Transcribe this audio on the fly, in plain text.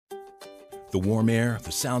The warm air,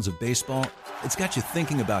 the sounds of baseball, it's got you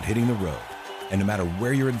thinking about hitting the road. And no matter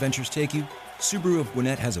where your adventures take you, Subaru of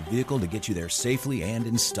Gwinnett has a vehicle to get you there safely and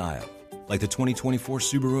in style. Like the 2024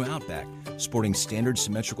 Subaru Outback, sporting standard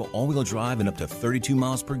symmetrical all-wheel drive and up to 32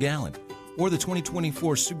 miles per gallon. Or the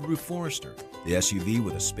 2024 Subaru Forester, the SUV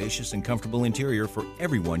with a spacious and comfortable interior for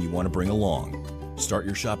everyone you want to bring along. Start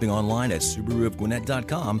your shopping online at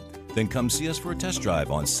SubaruofGwinnett.com, then come see us for a test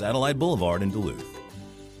drive on Satellite Boulevard in Duluth.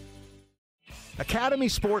 Academy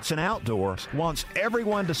Sports and Outdoors wants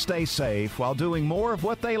everyone to stay safe while doing more of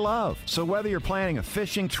what they love. So whether you're planning a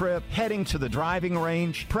fishing trip, heading to the driving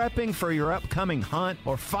range, prepping for your upcoming hunt,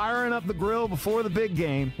 or firing up the grill before the big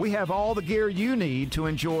game, we have all the gear you need to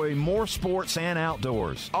enjoy more sports and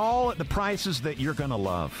outdoors, all at the prices that you're going to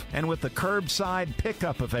love. And with the curbside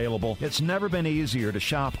pickup available, it's never been easier to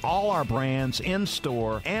shop all our brands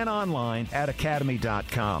in-store and online at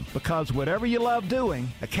academy.com. Because whatever you love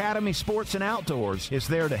doing, Academy Sports and Outdoors is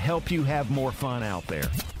there to help you have more fun out there.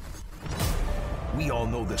 We all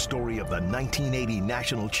know the story of the 1980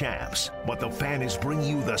 national champs, but the fan is bringing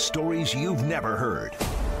you the stories you've never heard.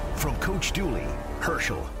 From Coach Dooley,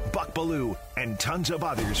 Herschel, Buck Bellew, and tons of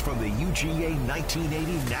others from the UGA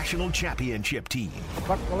 1980 national championship team.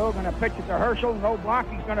 Buck Bellew going to pitch it to Herschel. No block.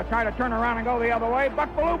 He's going to try to turn around and go the other way.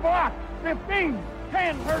 Buck Bellew blocked. 15.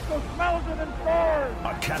 10. Herschel smells it and scores.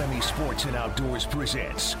 Academy Sports and Outdoors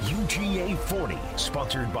presents UGA 40,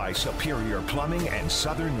 sponsored by Superior Plumbing and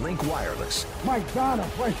Southern Link Wireless. My God, a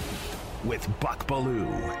place. With Buck Bellew.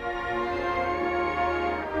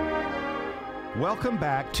 Welcome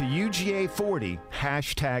back to UGA 40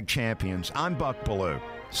 #champions. I'm Buck Bellew.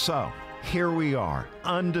 So, here we are,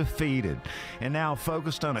 undefeated, and now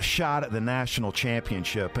focused on a shot at the national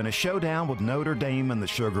championship and a showdown with Notre Dame in the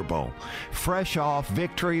Sugar Bowl, fresh off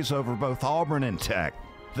victories over both Auburn and Tech.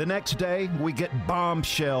 The next day, we get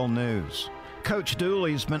bombshell news. Coach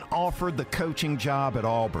Dooley's been offered the coaching job at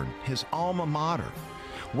Auburn, his alma mater.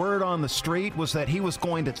 Word on the street was that he was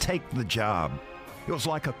going to take the job. It was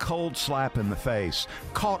like a cold slap in the face,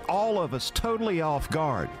 caught all of us totally off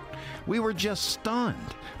guard. We were just stunned,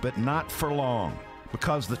 but not for long,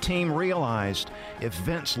 because the team realized if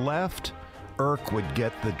Vince left, Irk would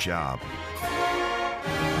get the job.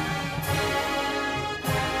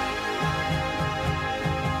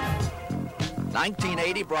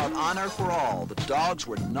 '80 brought honor for all. The Dogs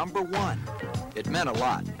were number one. It meant a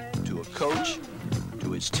lot to a coach,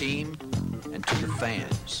 to his team, and to the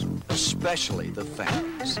fans, especially the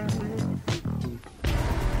fans.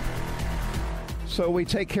 So we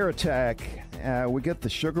take care of Tech. We get the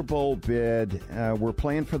Sugar Bowl bid. We're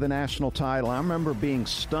playing for the national title. I remember being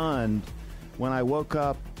stunned when I woke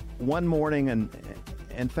up one morning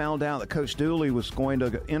and found out that Coach Dooley was going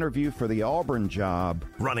to interview for the Auburn job.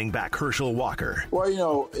 Running back Herschel Walker. Well, you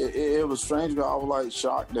know, it was strange, but I was like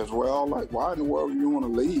shocked as well. Like, why in the world do you want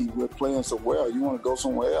to leave? We're playing so well. You want to go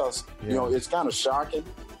somewhere else? Yeah. You know, it's kind of shocking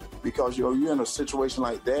because, you know, you're in a situation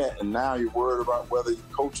like that, and now you're worried about whether your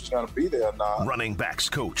coach is going to be there or not. Running backs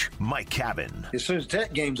coach Mike Cabin. As soon as the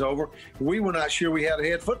Tech game's over, we were not sure we had a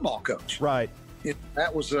head football coach. Right.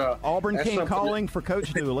 That was Auburn came calling for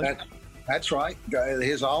Coach Dooley. That's right.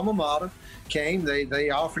 His alma mater came.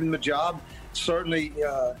 They offered him a job. Certainly,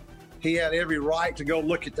 he had every right to go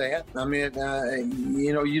look at that. I mean,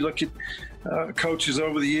 you know, you look at coaches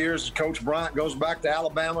over the years. Coach Bryant goes back to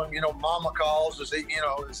Alabama. You know, Mama calls, as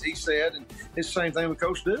he said, and it's the same thing with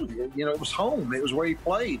Coach Dooley. You know, it was home. It was where he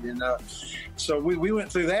played, and so we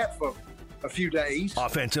went through that for a few days.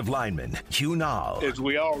 Offensive lineman Hugh Nall. As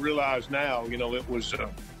we all realize now, you know, it was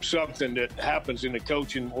something that happens in the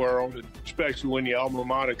coaching world, especially when your alma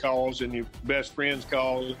mater calls and your best friends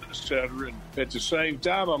call, et cetera. And at the same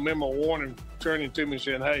time, I remember Warner turning to me and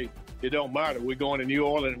saying, "Hey, it don't matter. We're going to New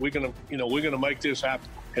Orleans. We're gonna make this happen."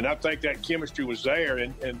 And I think that chemistry was there,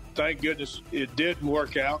 and thank goodness it didn't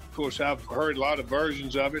work out. Of course, I've heard a lot of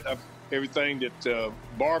versions of it. Everything that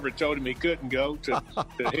Barbara told him he couldn't go to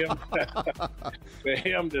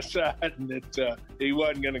him deciding that he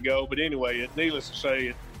wasn't going to go. But anyway, needless to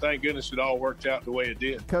say, thank goodness it all worked out the way it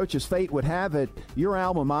did. Coach, as fate would have it, your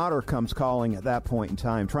alma mater comes calling at that point in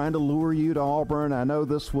time, trying to lure you to Auburn. I know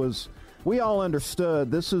we all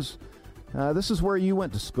understood this is where you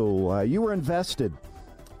went to school. You were invested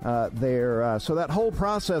there. So that whole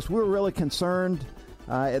process, we were really concerned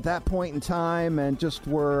at that point in time, and just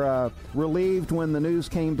were relieved when the news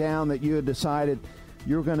came down that you had decided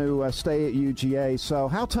you were going to stay at UGA. So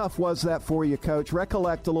how tough was that for you, Coach?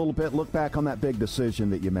 Recollect a little bit, look back on that big decision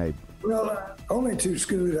that you made. Well, only two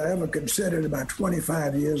schools I ever considered about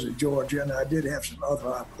 25 years at Georgia, and I did have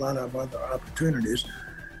a lot of other opportunities.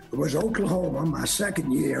 It was Oklahoma, my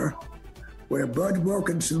second year, where Bud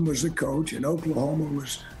Wilkinson was the coach, and Oklahoma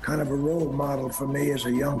was kind of a role model for me as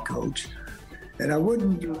a young coach. And I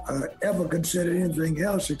wouldn't ever consider anything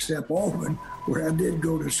else except Auburn, where I did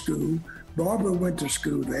go to school. Barbara went to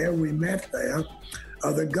school there. We met there.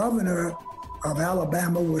 The governor of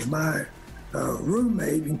Alabama was my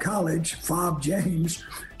roommate in college, Fob James.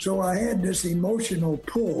 So I had this emotional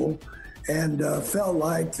pull and felt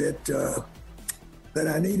like that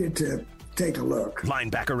I needed to take a look.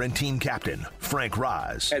 Linebacker and team captain, Frank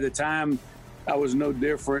Roz. At the time, I was no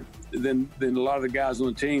different than a lot of the guys on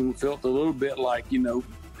the team. Felt a little bit like,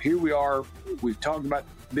 here we are. We've talked about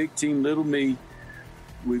big team, little me.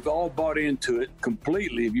 We've all bought into it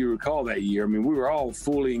completely, if you recall that year. I mean, we were all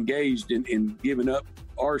fully engaged in giving up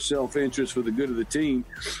our self-interest for the good of the team.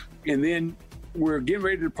 And then we're getting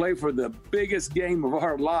ready to play for the biggest game of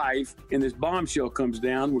our life, and this bombshell comes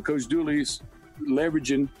down where Coach Dooley's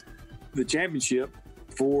leveraging the championship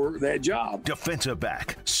for that job. Defensive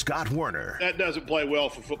back, Scott Werner. That doesn't play well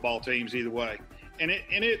for football teams either way. And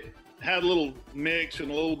it had a little mix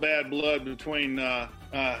and a little bad blood between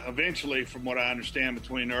eventually, from what I understand,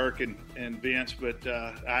 between Irk and Vince, but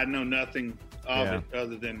I know nothing of it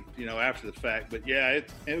other than, after the fact. But yeah,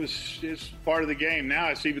 it's part of the game. Now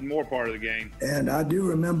it's even more part of the game. And I do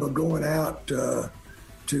remember going out to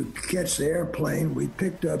catch the airplane. We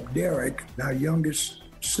picked up Derek, our youngest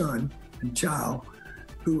son and child,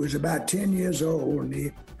 who was about 10 years old,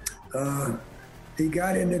 and he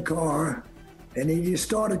got in the car and he just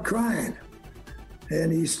started crying.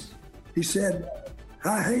 And he said,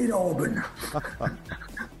 "I hate Auburn."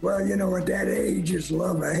 Well, at that age, it's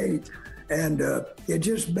love or hate. And it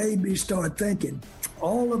just made me start thinking,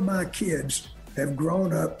 all of my kids have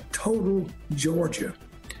grown up total Georgia.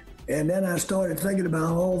 And then I started thinking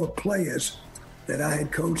about all the players that I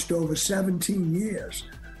had coached over 17 years.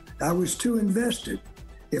 I was too invested.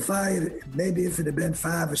 If it had been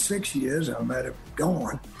 5 or 6 years, I might have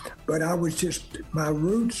gone. But my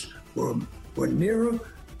roots were nearer,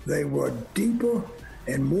 they were deeper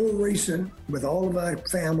and more recent with all of my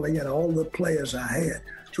family and all the players I had.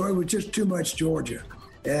 So it was just too much Georgia.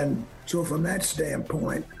 And so from that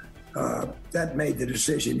standpoint, that made the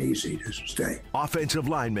decision easy to stay. Offensive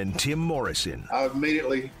lineman Tim Morrison. I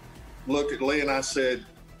immediately looked at Lee and I said,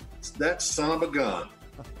 "That son of a gun.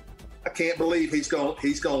 I can't believe he's going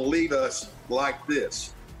to leave us like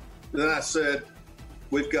this." Then I said,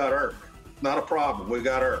 "We've got Irk. Not a problem. We've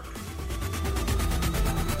got Irk."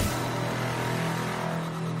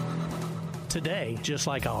 Today, just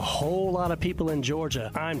like a whole lot of people in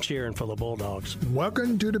Georgia, I'm cheering for the Bulldogs.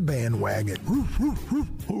 Welcome to the bandwagon.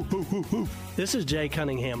 This is Jay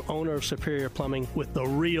Cunningham, owner of Superior Plumbing, with the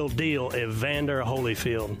real deal, Evander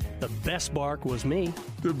Holyfield. The best bark was me.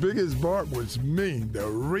 The biggest bark was me, the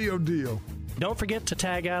real deal. Don't forget to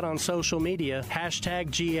tag out on social media,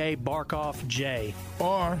 #GABarkoffJ.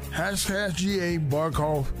 Or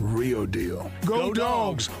 #GABarkoffRealDeal. Go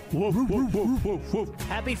Dogs! Woof, woof, woof, woof, woof.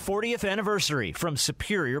 Happy 40th anniversary from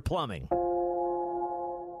Superior Plumbing.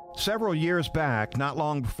 Several years back, not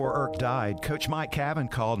long before Irk died, Coach Mike Cavan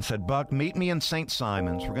called and said, "Buck, meet me in St.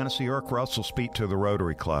 Simons. We're going to see Irk Russell speak to the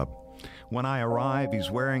Rotary Club." When I arrive, he's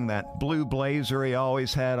wearing that blue blazer he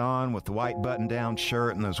always had on with the white button-down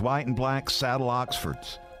shirt and those white and black saddle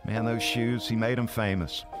Oxfords. Man, those shoes, he made them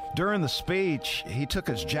famous. During the speech, he took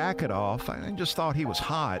his jacket off. I just thought he was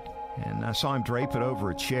hot, and I saw him drape it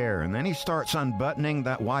over a chair. And then he starts unbuttoning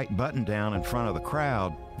that white button-down in front of the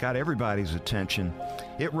crowd. Got everybody's attention.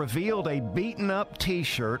 It revealed a beaten-up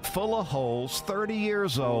T-shirt full of holes, 30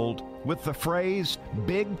 years old, with the phrase,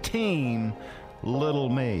 "Big Team, Little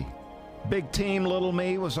Me." Big Team, Little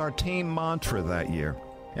Me was our team mantra that year.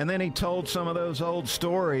 And then he told some of those old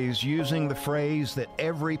stories using the phrase that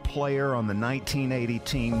every player on the 1980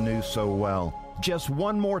 team knew so well. Just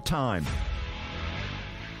one more time.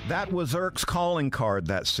 That was Irk's calling card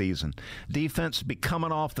that season. Defense would be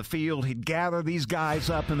coming off the field. He'd gather these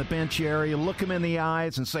guys up in the bench area, look them in the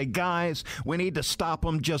eyes, and say, "Guys, we need to stop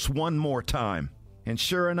them just one more time." And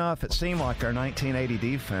sure enough, it seemed like our 1980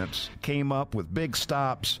 defense came up with big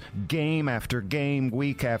stops game after game,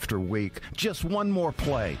 week after week. Just one more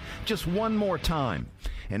play, just one more time.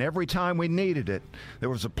 And every time we needed it,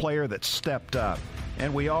 there was a player that stepped up.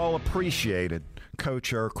 And we all appreciated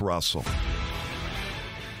Coach Irk Russell.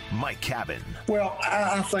 Mike Cabin. Well,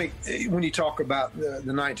 I think when you talk about the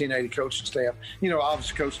 1980 coaching staff,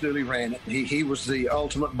 obviously Coach Dooley ran it. He was the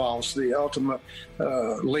ultimate boss, the ultimate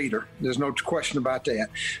leader. There's no question about that.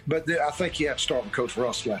 But I think you have to start with Coach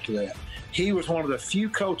Russell after that. He was one of the few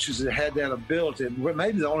coaches that had that ability,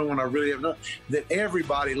 maybe the only one I really have known, that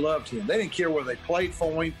everybody loved him. They didn't care whether they played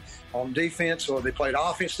for him on defense or they played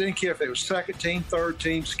offense. They didn't care if they were second team, third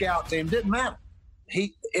team, scout team. Didn't matter.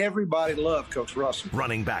 Everybody loved Coach Russell.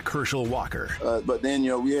 Running back Herschel Walker. But then,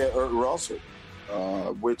 we had Erk Russell,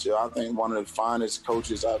 which I think one of the finest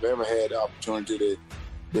coaches I've ever had the opportunity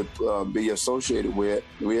to be associated with.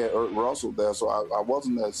 We had Erk Russell there, so I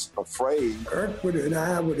wasn't as afraid. Erk and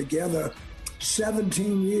I were together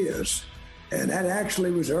 17 years, and that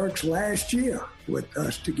actually was Erk's last year with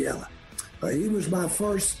us together. He was my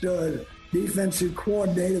first defensive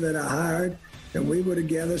coordinator that I hired, and we were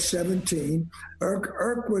together 17.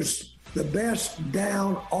 Erk was the best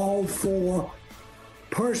down all four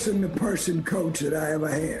person-to-person coach that I ever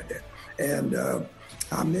had. And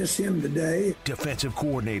I miss him today. Defensive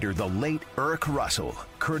coordinator, the late Erk Russell,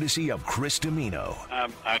 courtesy of Chris Domino.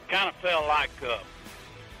 I kind of felt like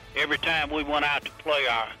every time we went out to play,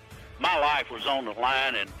 my life was on the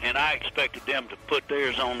line, and I expected them to put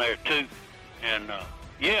theirs on there too. And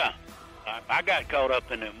I got caught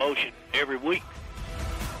up in the emotion every week.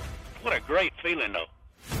 What a great feeling, though.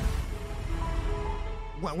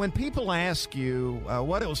 When people ask you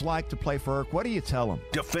what it was like to play for Erk, what do you tell them?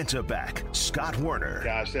 Defensive back Scott Werner.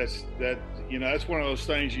 Gosh, that's one of those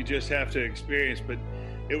things you just have to experience. But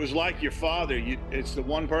it was like your father. It's the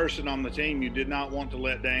one person on the team you did not want to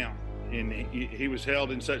let down, and he was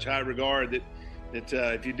held in such high regard that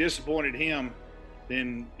if you disappointed him,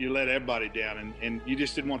 then you let everybody down, and you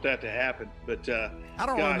just didn't want that to happen. But I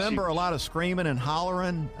don't remember a lot of screaming and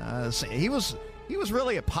hollering. He was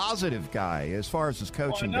really a positive guy as far as his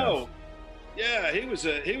coaching goes. Yeah, he was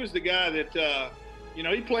the guy that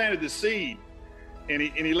he planted the seed, and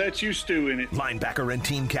he let you stew in it. Linebacker and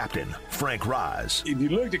team captain Frank Roz. If you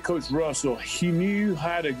looked at Coach Russell, he knew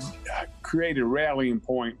how to create a rallying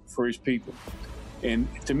point for his people. And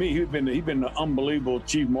to me, he'd been an unbelievable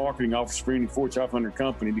chief marketing officer for any Fortune 500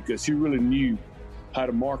 company because he really knew how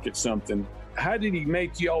to market something. How did he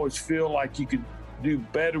make you always feel like you could do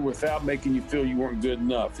better without making you feel you weren't good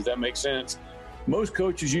enough? Does that make sense? Most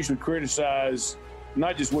coaches usually criticize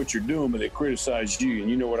not just what you're doing, but they criticize you, and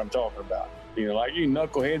you know what I'm talking about. Like, you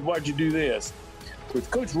knucklehead, why'd you do this?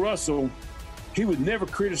 With Coach Russell, he would never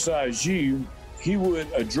criticize you. He would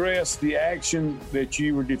address the action that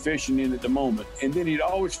you were deficient in at the moment. And then he'd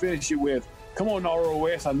always finish it with, come on,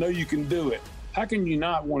 ROS, I know you can do it. How can you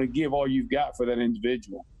not want to give all you've got for that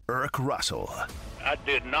individual? Erk Russell. I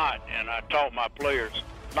did not, and I taught my players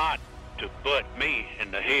not to butt me in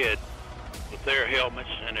the head with their helmets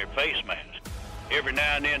and their face masks. Every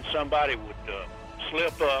now and then somebody would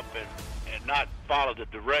slip up and not follow the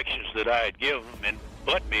directions that I had given them and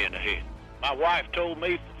butt me in the head. My wife told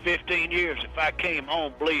me for 15 years if I came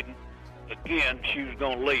home bleeding again, she was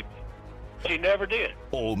going to leave me. She never did.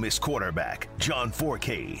 Ole Miss quarterback John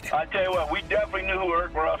Fourcade. I tell you what, we definitely knew who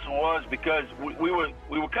Erk Russell was because we were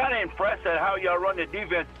kind of impressed at how y'all run the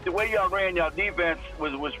defense. The way y'all ran y'all defense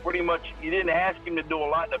was pretty much, you didn't ask him to do a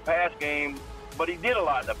lot in the pass game, but he did a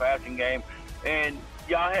lot in the passing game, and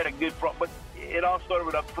y'all had a good front. But it all started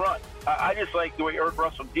with up front. I just like the way Erk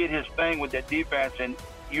Russell did his thing with that defense, and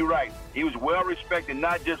you're right. He was well respected,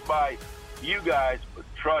 not just by you guys, but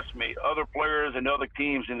trust me, other players and other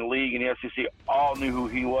teams in the league and the SEC all knew who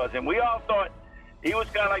he was. And we all thought he was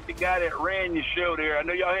kind of like the guy that ran your show there. I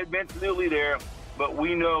know y'all had Vince Dooley there, but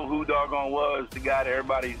we know who doggone was the guy that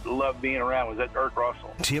everybody loved being around. Was that Erk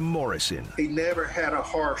Russell? Tim Morrison. He never had a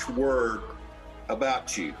harsh word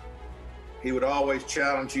about you. He would always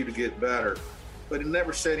challenge you to get better, but he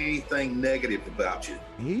never said anything negative about you.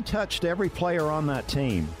 He touched every player on that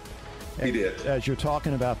team. He did. As you're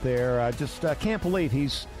talking about there, I just can't believe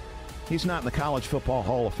he's not in the College Football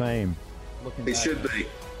Hall of Fame. He should be.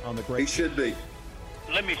 He should be.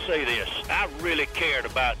 Let me say this. I really cared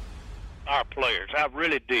about our players. I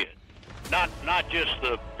really did. Not just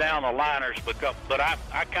the down-the-liners, but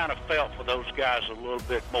I kind of felt for those guys a little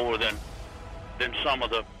bit more than some of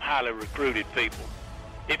the highly recruited people.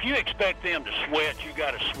 If you expect them to sweat, you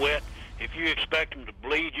got to sweat. If you expect them to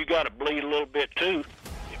bleed, you got to bleed a little bit too.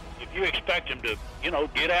 If you expect them to,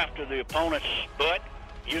 get after the opponent's butt,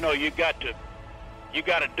 you got to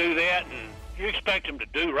do that. And you expect them to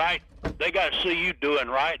do right, they got to see you doing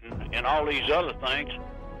right and all these other things.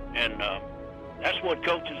 And that's what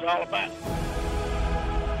coaching is all about.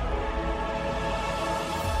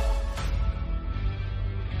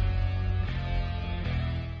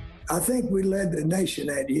 I think we led the nation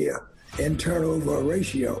that year in turnover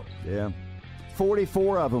ratio. Yeah.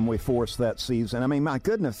 44 of them we forced that season. I mean, my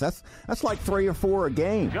goodness, that's like 3 or 4 a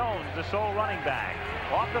game. Jones, the sole running back,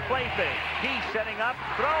 off the play fake. He's setting up,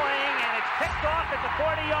 throwing, and it's picked off at the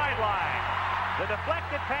 40-yard line. The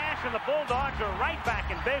deflected pass, and the Bulldogs are right back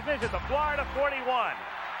in business at the Florida 41.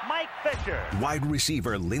 Mike Fisher. Wide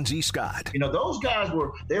receiver Lindsey Scott. You know, those guys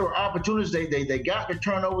were opportunities. They got the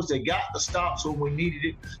turnovers, they got the stops when we needed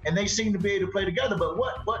it, and they seemed to be able to play together. But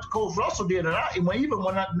what Coach Russell did, now every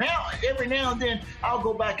now and then I'll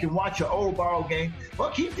go back and watch an old ball game.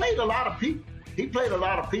 Look, he played a lot of people. He played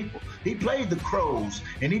the Crows,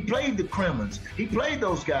 and he played the Crimmins. He played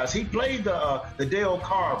those guys. He played the Dale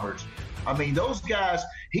Carvers. I mean, those guys,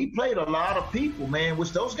 he played a lot of people, man,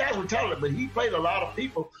 which those guys were talented, but he played a lot of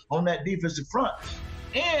people on that defensive front.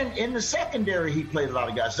 And in the secondary, he played a lot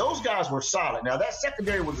of guys. Those guys were solid. Now, that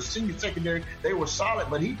secondary was a senior secondary. They were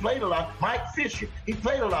solid, but he played a lot. Mike Fisher, he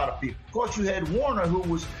played a lot of people. Of course, you had Warner, who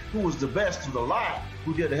was the best of the lot,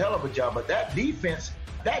 who did a hell of a job. But that defense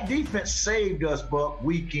saved us, Buck,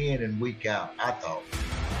 week in and week out, I thought.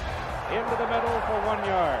 Into the middle for 1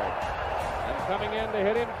 yard. And coming in to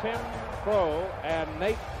hit him, Tim Crow and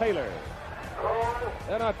Nate Taylor.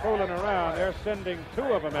 They're not fooling around. They're sending 2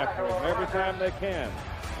 of them after him every time they can.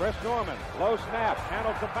 Chris Norman, low snap,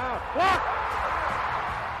 handles the bounce. Blocked!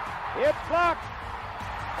 It's blocked!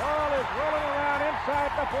 Ball is rolling around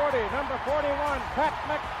inside the 40. Number 41, Pat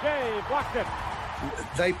McShay, blocked it.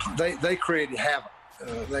 They created havoc.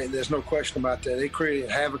 There's no question about that. They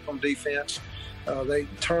created havoc on defense.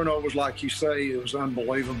 Turnovers, like you say, it was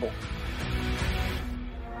unbelievable.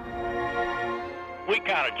 We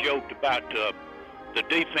kind of joked about the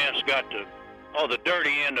defense got the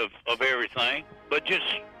dirty end of everything, but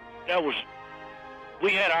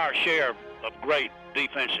we had our share of great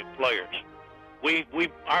defensive players.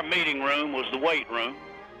 Our meeting room was the weight room.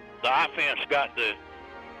 The offense got the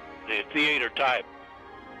theater type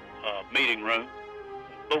meeting room,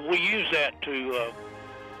 but we used that to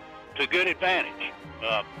good advantage.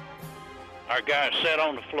 Our guys sat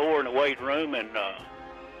on the floor in the weight room and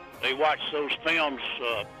they watched those films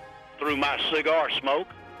through my cigar smoke.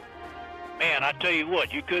 Man, I tell you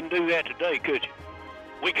what, you couldn't do that today, could you?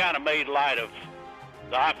 We kind of made light of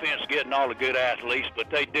the offense getting all the good athletes,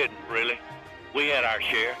 but they didn't really. We had our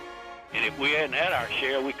share, and if we hadn't had our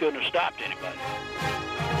share, we couldn't have stopped anybody.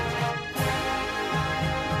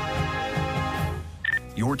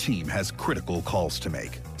 Your team has critical calls to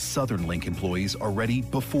make. SouthernLink employees are ready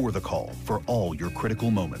before the call for all your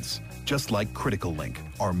critical moments. Just like Critical Link,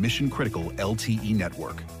 our mission-critical LTE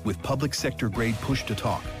network. With public sector-grade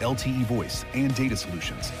push-to-talk, LTE voice, and data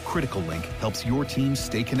solutions, Critical Link helps your team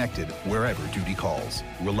stay connected wherever duty calls.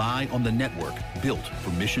 Rely on the network built for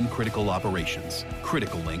mission-critical operations.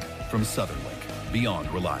 Critical Link from SouthernLink.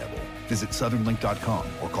 Beyond reliable. Visit southernlink.com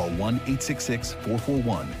or call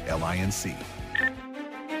 1-866-441-LINC.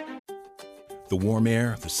 The warm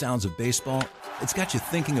air, the sounds of baseball, it's got you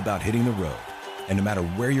thinking about hitting the road. And no matter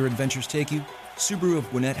where your adventures take you, Subaru of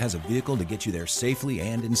Gwinnett has a vehicle to get you there safely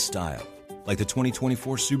and in style. Like the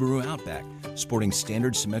 2024 Subaru Outback, sporting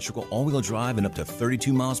standard symmetrical all-wheel drive and up to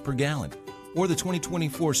 32 miles per gallon. Or the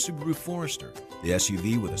 2024 Subaru Forester, the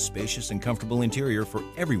SUV with a spacious and comfortable interior for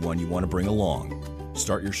everyone you want to bring along.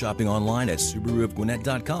 Start your shopping online at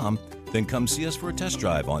SubaruofGwinnett.com, then come see us for a test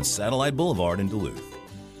drive on Satellite Boulevard in Duluth.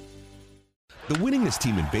 The winningest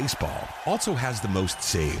team in baseball also has the most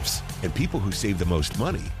saves, and people who save the most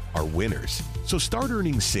money are winners. So start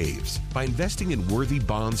earning saves by investing in Worthy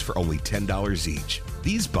bonds for only $10 each.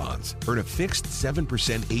 These bonds earn a fixed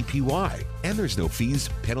 7% APY, and there's no fees,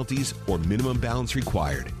 penalties, or minimum balance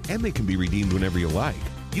required, and they can be redeemed whenever you like.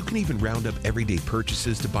 You can even round up everyday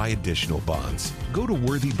purchases to buy additional bonds. Go to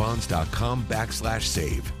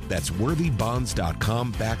worthybonds.com/save. That's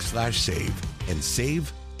worthybonds.com/save and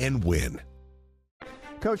save and win.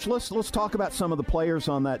 Coach, let's talk about some of the players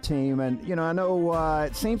on that team. And, I know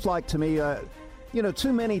it seems like to me,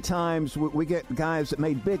 too many times we get guys that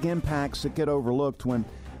made big impacts that get overlooked when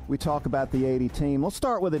we talk about the 80 team. Let's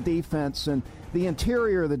start with the defense and the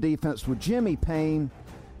interior of the defense with Jimmy Payne,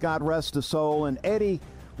 God rest his soul, and Eddie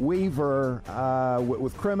Weaver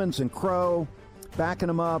with Crimmins and Crow backing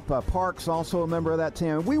him up. Parks also a member of that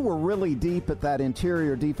team. We were really deep at that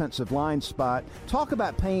interior defensive line spot. Talk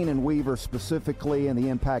about Payne and Weaver specifically and the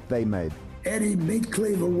impact they made. Eddie Meat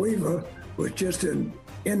Cleaver Weaver was just an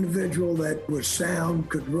individual that was sound,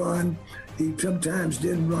 could run. He sometimes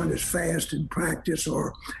didn't run as fast in practice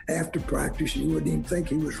or after practice. You wouldn't even think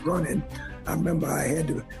he was running. I remember I had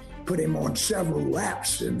to put him on several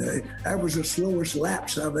laps, and that was the slowest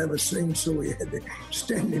laps I've ever seen, so he had to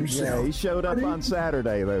extend himself. Yeah, he showed up on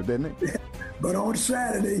Saturday, though, didn't he? But on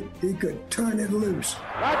Saturday, he could turn it loose.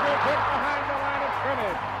 Rogers hit behind the line of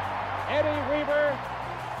scrimmage. Eddie Weaver,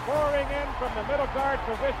 pouring in from the middle guard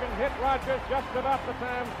position, hit Rogers just about the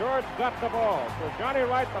time George got the ball. So Johnny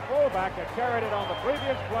Wright, the fullback, had carried it on the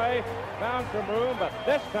previous play, found some room, but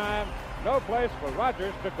this time, no place for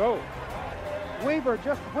Rogers to go. Weaver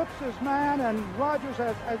just whips his man, and Rogers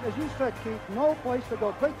has, as you said, Keith, no place to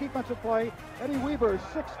go. Great defensive play. Eddie Weaver is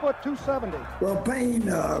 6 foot 270. Well, Payne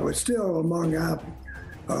was still among our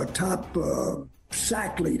top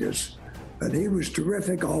sack leaders, and he was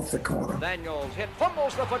terrific off the corner. Daniels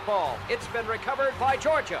fumbles the football. It's been recovered by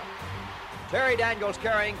Georgia. Terry Daniels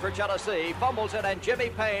carrying for Tennessee, fumbles it, and Jimmy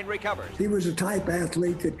Payne recovers. He was a type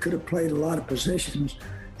athlete that could have played a lot of positions.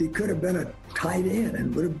 He could have been a tight end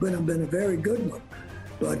and would have been a very good one.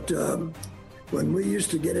 But when we used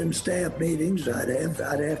to get in staff meetings, I'd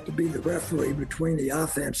have to be the referee between the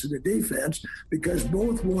offense and the defense, because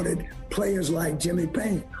both wanted players like Jimmy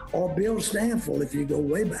Payne or Bill Stanfield if you go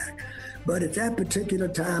way back. But at that particular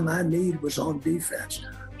time, our need was on defense.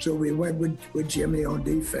 So we went with Jimmy on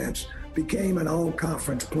defense, became an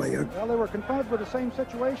all-conference player. Well, they were confronted with the same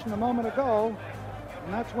situation a moment ago.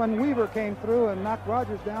 And that's when Weaver came through and knocked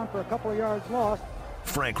Rogers down for a couple of yards lost.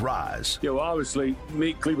 Frank Rise. Yeah, well, obviously,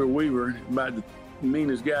 meet Cleaver Weaver, about the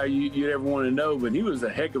meanest guy you'd ever want to know, but he was a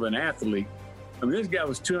heck of an athlete. I mean, this guy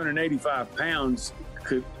was 285 pounds,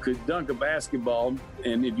 could dunk a basketball,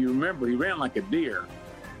 and if you remember, he ran like a deer.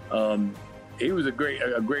 He was a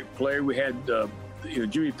great player. We had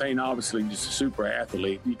Jimmy Payne, obviously, just a super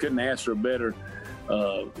athlete. You couldn't ask for a better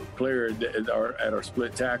player at our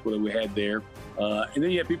split tackle that we had there. And then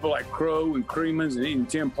you had people like Crow and Creemans and even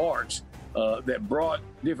Tim Parks that brought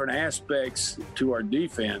different aspects to our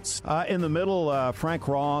defense. In the middle, Frank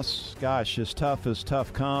Ross, gosh, as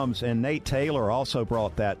tough comes, and Nate Taylor also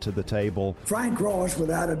brought that to the table. Frank Ross,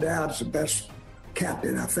 without a doubt, is the best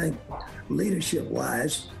captain, I think,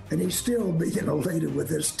 leadership-wise, and he's still being a leader with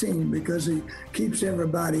this team because he keeps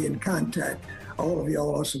everybody in contact. All of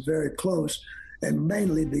y'all are so very close, and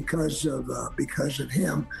mainly because of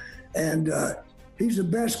him. And he's the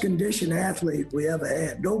best conditioned athlete we ever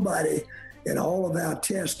had. Nobody in all of our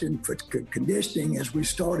testing for conditioning as we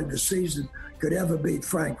started the season could ever beat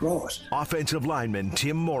Frank Ross. Offensive lineman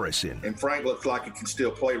Tim Morrison. And Frank looks like he can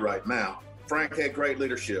still play right now. Frank had great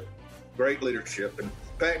leadership. And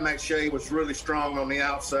Pat McShay was really strong on the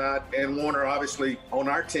outside, and Warner, obviously, on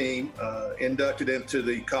our team, inducted into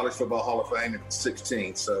the College Football Hall of Fame at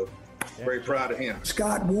 16. So very proud of him.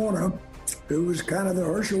 Scott Warner, who was kind of the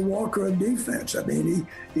Herschel Walker of defense. I mean,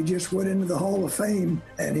 he just went into the Hall of Fame,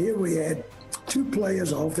 and here we had two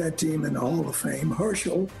players off that team in the Hall of Fame,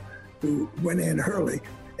 Herschel, who went in early,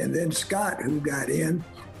 and then Scott, who got in,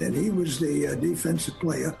 and he was the defensive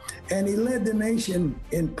player, and he led the nation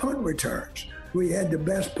in punt returns. We had the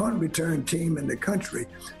best punt return team in the country.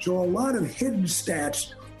 So a lot of hidden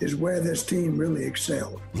stats is where this team really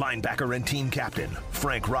excelled. Linebacker and team captain,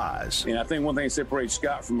 Frank Rise. And I think one thing that separates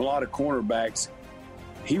Scott from a lot of cornerbacks,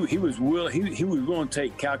 he was willing to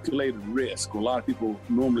take calculated risk. A lot of people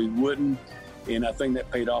normally wouldn't, and I think that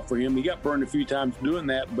paid off for him. He got burned a few times doing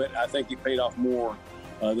that, but I think it paid off more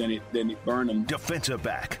than it burned him. Defensive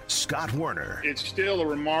back, Scott Werner. It's still a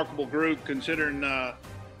remarkable group considering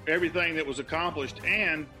everything that was accomplished,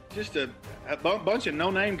 and just a bunch of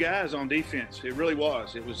no-name guys on defense. It really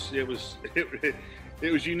was. It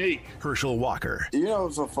was unique. Herschel Walker. You know,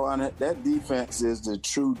 it's so fun. That defense is the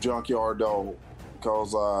true junkyard dog,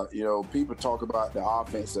 because people talk about the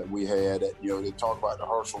offense that we had. They talk about the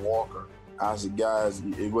Herschel Walker. I said, guys,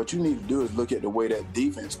 what you need to do is look at the way that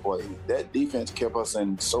defense played. That defense kept us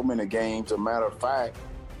in so many games. As a matter of fact,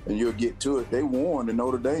 and you'll get to it, they won the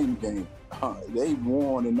Notre Dame game.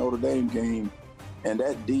 And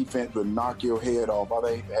that defense would knock your head off. I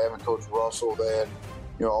think having Coach Russell there,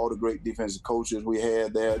 all the great defensive coaches we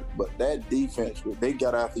had there, but that defense, they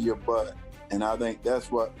got after your butt. And I think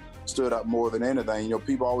that's what stood out more than anything.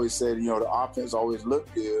 People always said, the offense always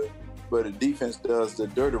looked good, but the defense does the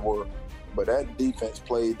dirty work. But that defense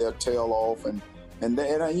played their tail off, and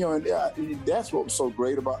that's what was so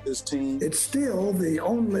great about this team. It's still the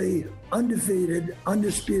only undefeated,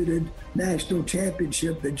 undisputed national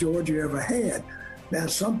championship that Georgia ever had. Now,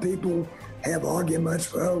 some people have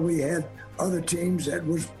arguments, well, we had other teams that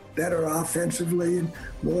was better offensively and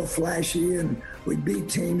more flashy, and we beat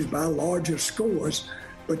teams by larger scores.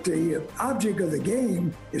 But the object of the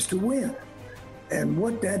game is to win. And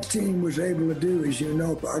what that team was able to do, as you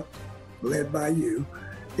know, Buck, led by you,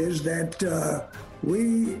 is that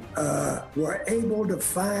we were able to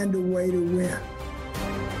find a way to win.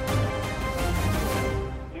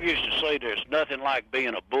 We used to say there's nothing like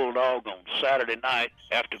being a Bulldog on Saturday night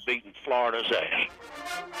after beating Florida's ass.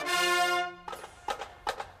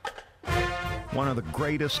 One of the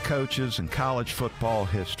greatest coaches in college football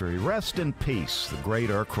history. Rest in peace, the great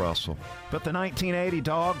Irk Russell. But the 1980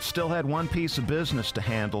 Dogs still had one piece of business to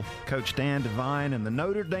handle. Coach Dan Devine and the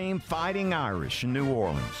Notre Dame Fighting Irish in New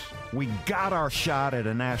Orleans. We got our shot at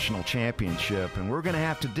a national championship, and we're going to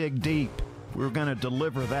have to dig deep. We're going to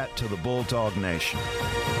deliver that to the Bulldog Nation.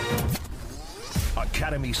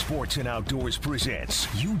 Academy Sports and Outdoors presents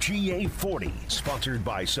UGA 40, sponsored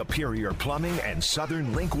by Superior Plumbing and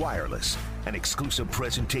Southern Link Wireless. An exclusive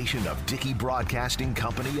presentation of Dickey Broadcasting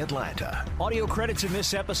Company, Atlanta. Audio credits in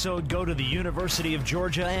this episode go to the University of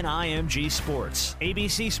Georgia and IMG Sports,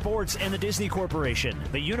 ABC Sports and the Disney Corporation,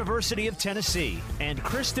 the University of Tennessee, and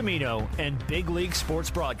Chris Domino and Big League Sports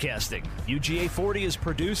Broadcasting. UGA 40 is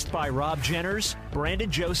produced by Rob Jenners, Brandon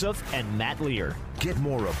Joseph, and Matt Lear. Get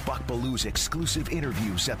more of Buck Belew's exclusive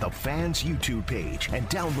interviews at the Fans YouTube page and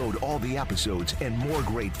download all the episodes and more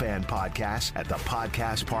great fan podcasts at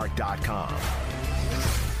thepodcastpark.com.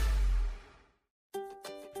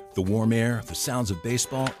 The warm air, the sounds of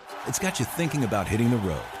baseball, it's got you thinking about hitting the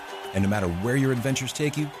road. And no matter where your adventures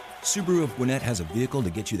take you, Subaru of Gwinnett has a vehicle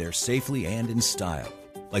to get you there safely and in style.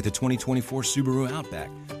 Like the 2024 Subaru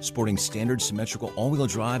Outback, sporting standard symmetrical all-wheel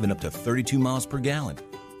drive and up to 32 miles per gallon.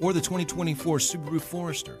 Or the 2024 Subaru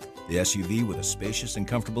Forester, the SUV with a spacious and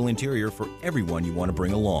comfortable interior for everyone you want to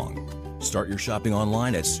bring along. Start your shopping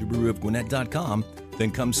online at SubaruofGwinnett.com, then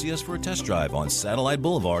come see us for a test drive on Satellite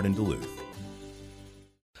Boulevard in Duluth.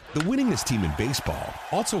 The winningest team in baseball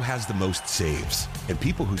also has the most saves, and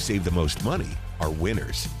people who save the most money are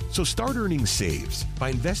winners. So start earning saves by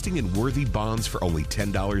investing in worthy bonds for only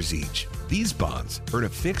 $10 each. These bonds earn a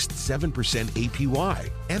fixed 7% APY,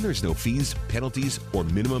 and there's no fees, penalties, or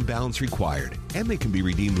minimum balance required, and they can be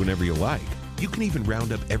redeemed whenever you like. You can even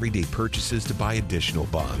round up everyday purchases to buy additional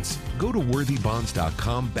bonds. Go to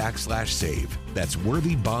worthybonds.com/save. That's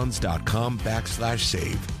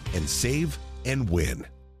worthybonds.com/save and save and win.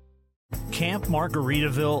 Camp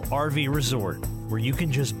Margaritaville RV Resort, where you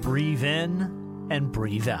can just breathe in and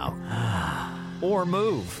breathe out. Or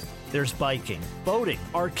move. There's biking, boating,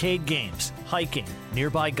 arcade games, hiking,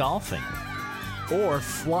 nearby golfing. Or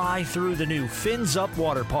fly through the new Fins Up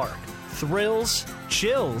Water Park. Thrills,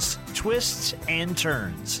 chills, twists, and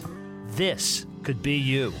turns. This could be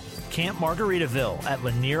you. Camp Margaritaville at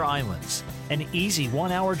Lanier Islands. An easy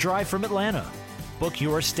 1-hour drive from Atlanta. Book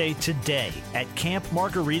your stay today at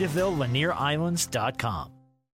campmargaritavillelanierIslands.com.